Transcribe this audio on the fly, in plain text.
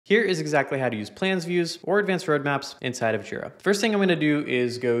Here is exactly how to use plans views or advanced roadmaps inside of Jira. First thing I'm going to do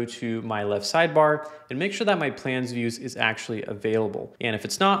is go to my left sidebar and make sure that my plans views is actually available. And if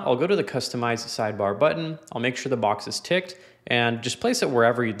it's not, I'll go to the customize sidebar button. I'll make sure the box is ticked and just place it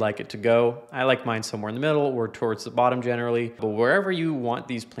wherever you'd like it to go. I like mine somewhere in the middle or towards the bottom generally, but wherever you want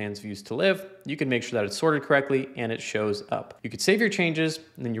these plans views to live, you can make sure that it's sorted correctly and it shows up. You could save your changes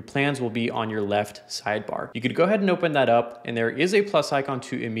and then your plans will be on your left sidebar. You could go ahead and open that up and there is a plus icon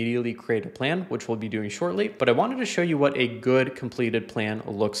to immediately create a plan, which we'll be doing shortly, but I wanted to show you what a good completed plan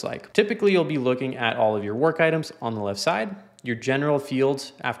looks like. Typically, you'll be looking at all of your work items on the left side, your general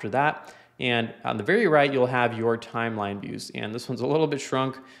fields after that, and on the very right, you'll have your timeline views. And this one's a little bit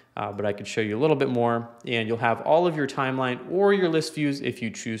shrunk, but I could show you a little bit more. And you'll have all of your timeline or your list views if you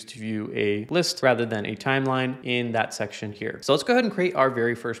choose to view a list rather than a timeline in that section here. So let's go ahead and create our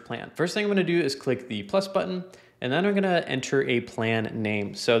very first plan. First thing I'm gonna do is click the plus button. And then I'm gonna enter a plan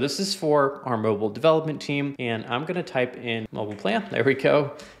name. So this is for our mobile development team. And I'm gonna type in mobile plan, there we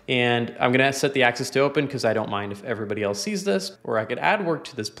go. And I'm gonna set the access to open because I don't mind if everybody else sees this, or I could add work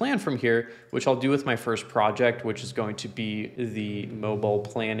to this plan from here, which I'll do with my first project, which is going to be the mobile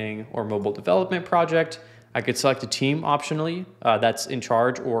planning or mobile development project. I could select a team optionally that's in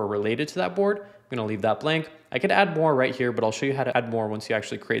charge or related to that board. I'm gonna leave that blank. I could add more right here, but I'll show you how to add more once you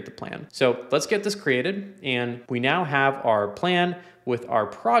actually create the plan. So let's get this created. And we now have our plan with our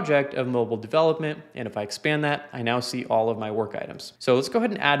project of mobile development. And if I expand that, I now see all of my work items. So let's go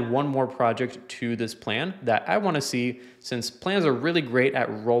ahead and add one more project to this plan that I want to see, since plans are really great at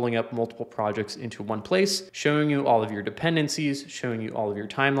rolling up multiple projects into one place, showing you all of your dependencies, showing you all of your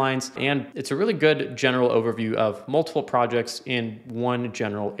timelines. And it's a really good general overview of multiple projects in one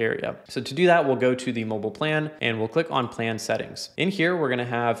general area. So to do that, we'll go to the mobile plan and we'll click on plan settings. In here, we're going to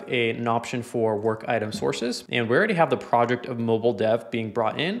have an option for work item sources. And we already have the project of mobile dev being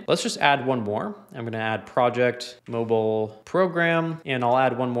brought in. Let's just add one more. I'm going to add project mobile program, and I'll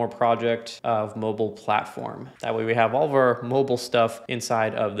add one more project of mobile platform. That way we have all of our mobile stuff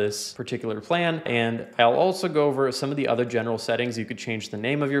inside of this particular plan. And I'll also go over some of the other general settings. You could change the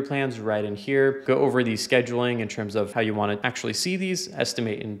name of your plans right in here, go over the scheduling in terms of how you want to actually see these,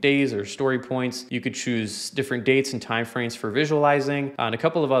 estimate in days or story points. You could choose different dates and timeframes for visualizing, and a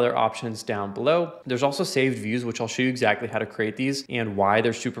couple of other options down below. There's also saved views, which I'll show you exactly how to create these and why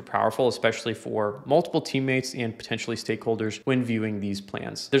they're super powerful, especially for multiple teammates and potentially stakeholders when viewing these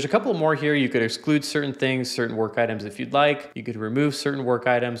plans. There's a couple more here. You could exclude certain things, certain work items if you'd like. You could remove certain work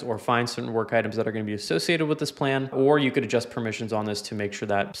items or find certain work items that are going to be associated with this plan, or you could adjust permissions on this to make sure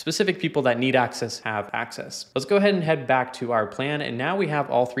that specific people that need access have access. Let's go ahead and head back to our plan. And now we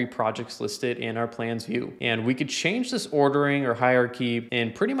have all three projects listed in our plans view. And we could change this ordering or hierarchy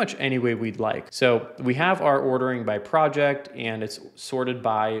in pretty much any way we'd like. So we have our ordering by project, and it's sorted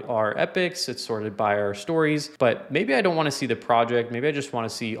by our epics, it's sorted by our stories, but maybe I don't want to see the project. Maybe I just want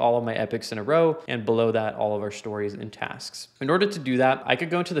to see all of my epics in a row, and below that, all of our stories and tasks. In order to do that, I could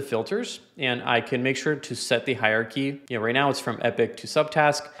go into the filters and I can make sure to set the hierarchy. Right now it's from epic to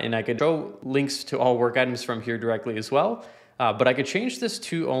subtask, and I could show links to all work items from here directly as well. But I could change this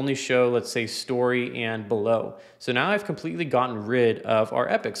to only show, let's say, story and below. So now I've completely gotten rid of our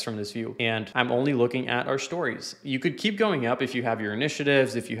epics from this view, and I'm only looking at our stories. You could keep going up if you have your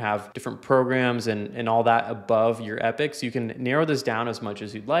initiatives, if you have different programs and all that above your epics. You can narrow this down as much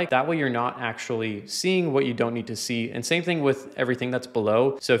as you'd like. That way you're not actually seeing what you don't need to see. And same thing with everything that's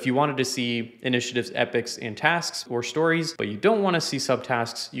below. So if you wanted to see initiatives, epics, and tasks or stories, but you don't want to see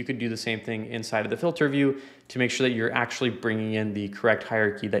subtasks, you could do the same thing inside of the filter view to make sure that you're actually bringing in the correct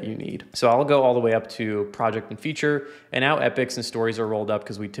hierarchy that you need. So I'll go all the way up to project and feature, and now epics and stories are rolled up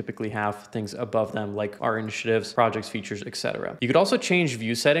because we typically have things above them like our initiatives, projects, features, etc. You could also change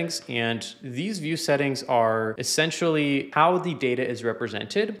view settings, and these view settings are essentially how the data is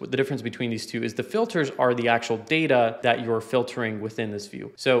represented. The difference between these two is the filters are the actual data that you're filtering within this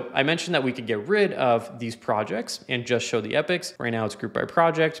view. So I mentioned that we could get rid of these projects and just show the epics. Right now it's grouped by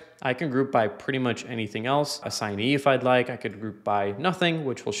project. I can group by pretty much anything else. Assignee if I'd like. I could group by nothing,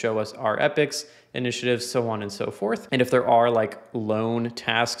 which will show us our epics, initiatives, so on and so forth. And if there are like lone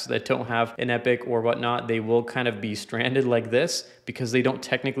tasks that don't have an epic or whatnot, they will kind of be stranded like this because they don't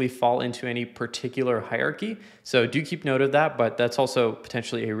technically fall into any particular hierarchy. So do keep note of that, but that's also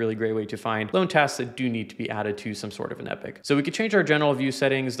potentially a really great way to find lone tasks that do need to be added to some sort of an epic. So we could change our general view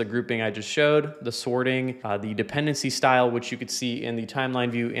settings, the grouping I just showed, the sorting, the dependency style, which you could see in the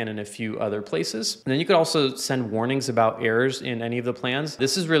timeline view and in a few other places. And then you could also send warnings about errors in any of the plans.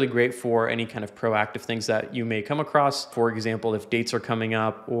 This is really great for any kind of proactive things that you may come across. For example, if dates are coming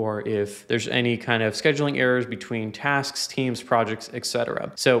up or if there's any kind of scheduling errors between tasks, teams, projects,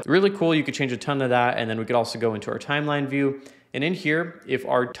 etc. So really cool. You could change a ton of that. And then we could also go into our timeline view. And in here, if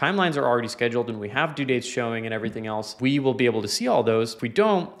our timelines are already scheduled and we have due dates showing and everything else, we will be able to see all those. If we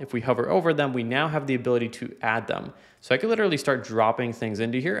don't, if we hover over them, we now have the ability to add them. So I could literally start dropping things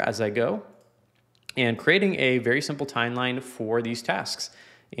into here as I go and creating a very simple timeline for these tasks.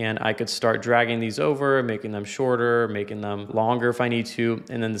 And I could start dragging these over, making them shorter, making them longer if I need to.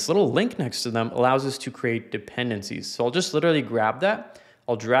 And then this little link next to them allows us to create dependencies. So I'll just literally grab that.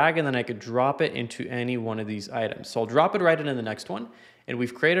 I'll drag and then I could drop it into any one of these items. So I'll drop it right into the next one. And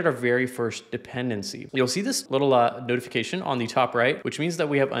we've created our very first dependency. You'll see this little notification on the top right, which means that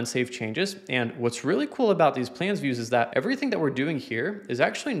we have unsaved changes. And what's really cool about these plans views is that everything that we're doing here is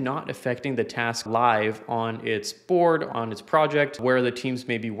actually not affecting the task live on its board, on its project, where the teams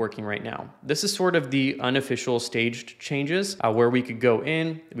may be working right now. This is sort of the unofficial staged changes where we could go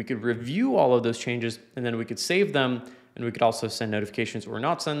in, we could review all of those changes, and then we could save them. And we could also send notifications or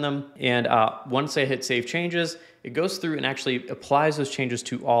not send them. And once I hit save changes, it goes through and actually applies those changes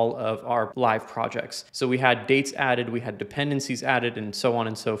to all of our live projects. So we had dates added, we had dependencies added, and so on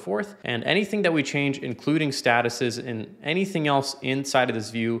and so forth. And anything that we change, including statuses and anything else inside of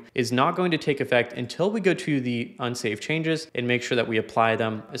this view, is not going to take effect until we go to the unsaved changes and make sure that we apply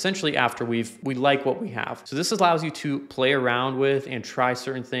them essentially after we like what we have. So this allows you to play around with and try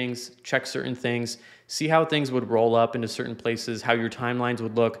certain things, check certain things, see how things would roll up into certain places, how your timelines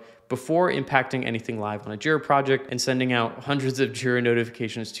would look before impacting anything live on a Jira project and sending out hundreds of Jira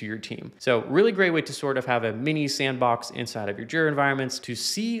notifications to your team. So really great way to sort of have a mini sandbox inside of your Jira environments to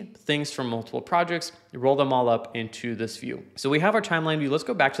see things from multiple projects, roll them all up into this view. So we have our timeline view. Let's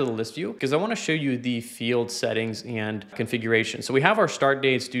go back to the list view because I want to show you the field settings and configuration. So we have our start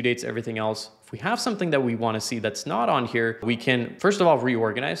dates, due dates, everything else. If we have something that we want to see that's not on here, we can first of all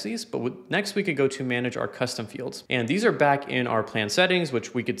reorganize these, but next we could go to manage our custom fields. And these are back in our plan settings,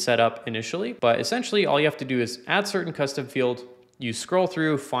 which we could set up initially, but essentially all you have to do is add certain custom field. You scroll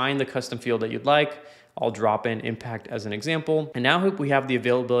through, find the custom field that you'd like. I'll drop in impact as an example. And now we have the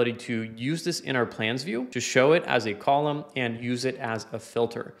availability to use this in our plans view to show it as a column and use it as a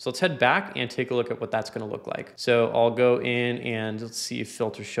filter. So let's head back and take a look at what that's going to look like. So I'll go in and let's see if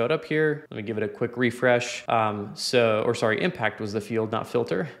filter showed up here. Let me give it a quick refresh. Impact was the field, not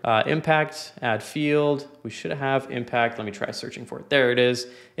filter. Impact, add field. We should have impact. Let me try searching for it. There it is.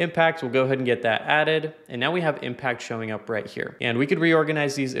 Impact, we'll go ahead and get that added. And now we have impact showing up right here. And we could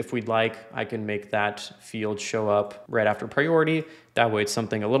reorganize these if we'd like. I can make that field show up right after priority. That way it's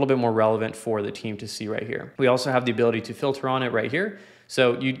something a little bit more relevant for the team to see right here. We also have the ability to filter on it right here.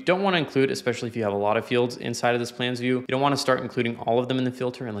 So you don't want to include, especially if you have a lot of fields inside of this plans view, you don't want to start including all of them in the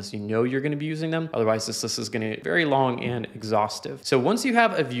filter unless you know you're going to be using them. Otherwise, this list is going to get very long and exhaustive. So once you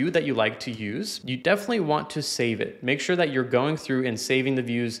have a view that you like to use, you definitely want to save it. Make sure that you're going through and saving the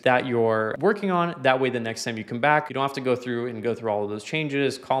views that you're working on. That way, the next time you come back, you don't have to go through all of those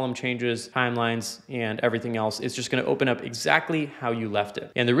changes, column changes, timelines, and everything else. It's just going to open up exactly how you left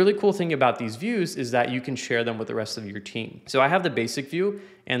it. And the really cool thing about these views is that you can share them with the rest of your team. So I have the basic view,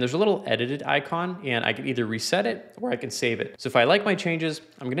 and there's a little edited icon, and I can either reset it or I can save it. So if I like my changes,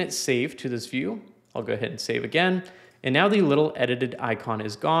 I'm going to hit save to this view. I'll go ahead and save again. And now the little edited icon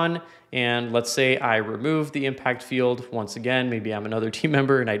is gone. And let's say I remove the impact field. Once again, maybe I'm another team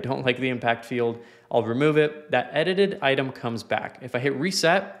member and I don't like the impact field. I'll remove it. That edited item comes back. If I hit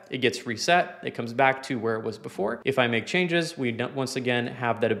reset, it gets reset. It comes back to where it was before. If I make changes, we once again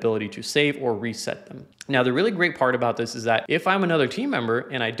have that ability to save or reset them. Now, the really great part about this is that if I'm another team member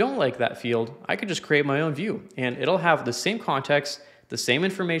and I don't like that field, I could just create my own view and it'll have the same context, the same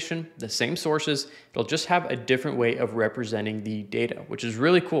information, the same sources. It'll just have a different way of representing the data, which is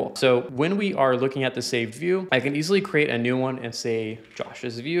really cool. So when we are looking at the saved view, I can easily create a new one and say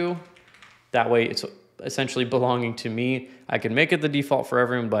Josh's view. That way it's essentially belonging to me. I can make it the default for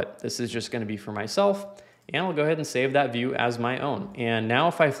everyone, but this is just going to be for myself. And I'll go ahead and save that view as my own. And now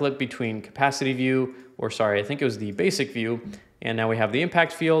if I flip between capacity view, I think it was the basic view, and now we have the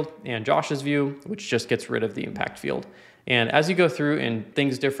impact field and Josh's view, which just gets rid of the impact field. And as you go through and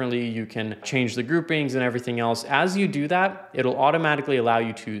things differently, you can change the groupings and everything else. As you do that, it'll automatically allow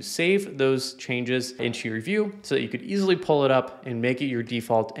you to save those changes into your view so that you could easily pull it up and make it your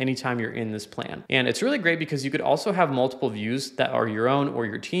default anytime you're in this plan. And it's really great because you could also have multiple views that are your own or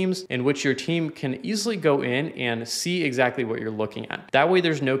your team's, in which your team can easily go in and see exactly what you're looking at. That way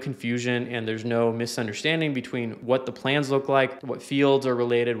there's no confusion and there's no misunderstanding between what the plans look like, what fields are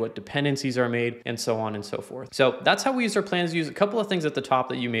related, what dependencies are made, and so on and so forth. So that's how we use use our plans views, a couple of things at the top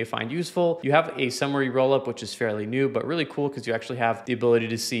that you may find useful. You have a summary rollup, which is fairly new, but really cool because you actually have the ability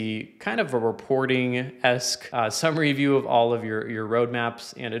to see kind of a reporting-esque summary view of all of your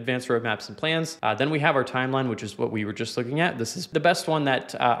roadmaps and advanced roadmaps and plans. Then we have our timeline, which is what we were just looking at. This is the best one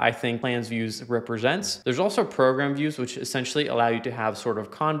that I think plans views represents. There's also program views, which essentially allow you to have sort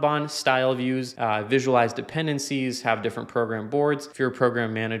of Kanban style views, visualize dependencies, have different program boards. If you're a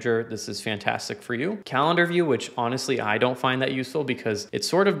program manager, this is fantastic for you. Calendar view, which honestly, I don't find that useful because it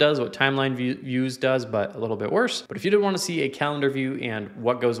sort of does what timeline views does, but a little bit worse. But if you did want to see a calendar view and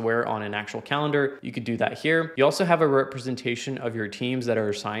what goes where on an actual calendar, you could do that here. You also have a representation of your teams that are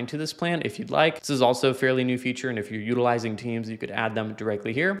assigned to this plan if you'd like. This is also a fairly new feature, and if you're utilizing teams, you could add them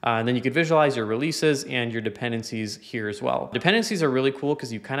directly here. And then you could visualize your releases and your dependencies here as well. Dependencies are really cool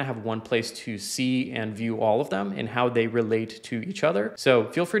because you kind of have one place to see and view all of them and how they relate to each other. So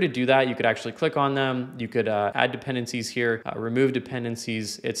feel free to do that. You could actually click on them. You could add dependencies here, remove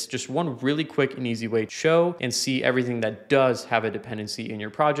dependencies. It's just one really quick and easy way to show and see everything that does have a dependency in your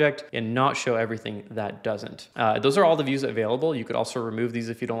project and not show everything that doesn't. Those are all the views available. You could also remove these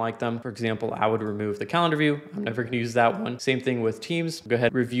if you don't like them. For example, I would remove the calendar view. I'm never going to use that one. Same thing with teams. Go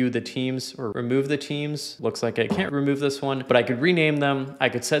ahead, review the teams or remove the teams. Looks like I can't remove this one, but I could rename them. I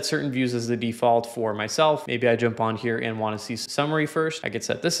could set certain views as the default for myself. Maybe I jump on here and want to see summary first. I could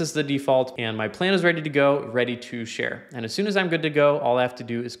set this as the default and my plan is ready to go, ready to share. And as soon as I'm good to go, all I have to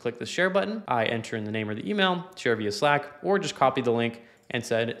do is click the share button. I enter in the name or the email, share via Slack, or just copy the link and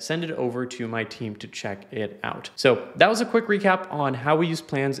send it over to my team to check it out. So that was a quick recap on how we use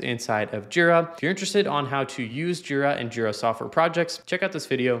plans inside of Jira. If you're interested on how to use Jira and Jira software projects, check out this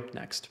video next.